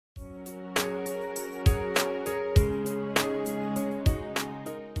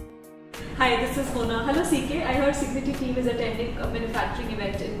Hi, this is Mona. Hello CK. I heard Cigniti team is attending a manufacturing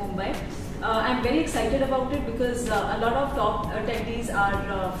event in Mumbai. I'm very excited about it because a lot of top attendees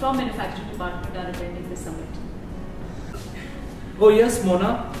are from manufacturing department are attending this summit. Oh yes,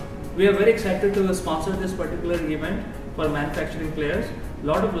 Mona. We are very excited to sponsor this particular event for manufacturing players. A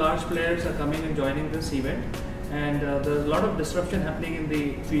lot of large players are coming and joining this event, and there's a lot of disruption happening in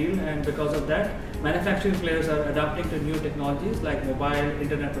the field, and because of that, manufacturing players are adapting to new technologies like mobile,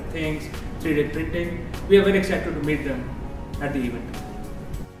 Internet of Things, 3D printing. We are very excited to meet them at the event.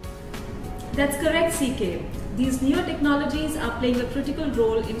 That's correct, CK. These newer technologies are playing a critical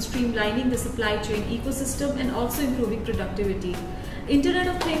role in streamlining the supply chain ecosystem and also improving productivity.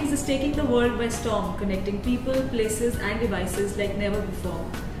 Internet of Things is taking the world by storm, connecting people, places and devices like never before.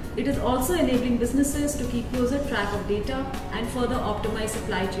 It is also enabling businesses to keep closer track of data and further optimize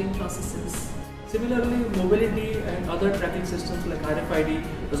supply chain processes. Similarly, mobility and other tracking systems like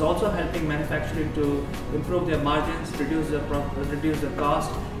RFID is also helping manufacturing to improve their margins, reduce their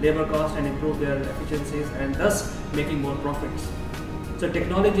cost, labor cost, and improve their efficiencies, and thus making more profits. So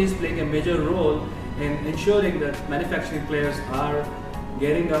technology is playing a major role in ensuring that manufacturing players are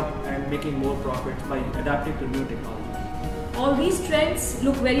gearing up and making more profits by adapting to new technology. All these trends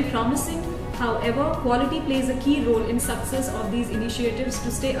look very promising. However, quality plays a key role in success of these initiatives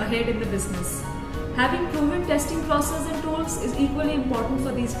to stay ahead in the business. Having proven testing process and tools is equally important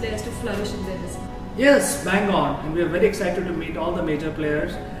for these players to flourish in their business. Yes, bang on, and we are very excited to meet all the major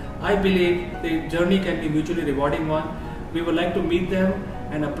players. I believe the journey can be mutually rewarding one. We would like to meet them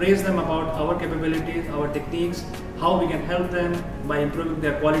and appraise them about our capabilities, our techniques, how we can help them by improving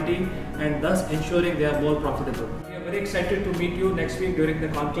their quality and thus ensuring they are more profitable. We are very excited to meet you next week during the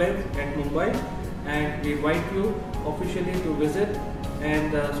conclave at Mumbai, and we invite you officially to visit,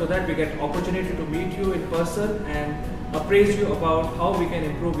 and so that we get opportunity to meet you in person and appraise you about how we can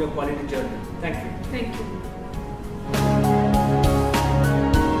improve your quality journey. Thank you. Thank you.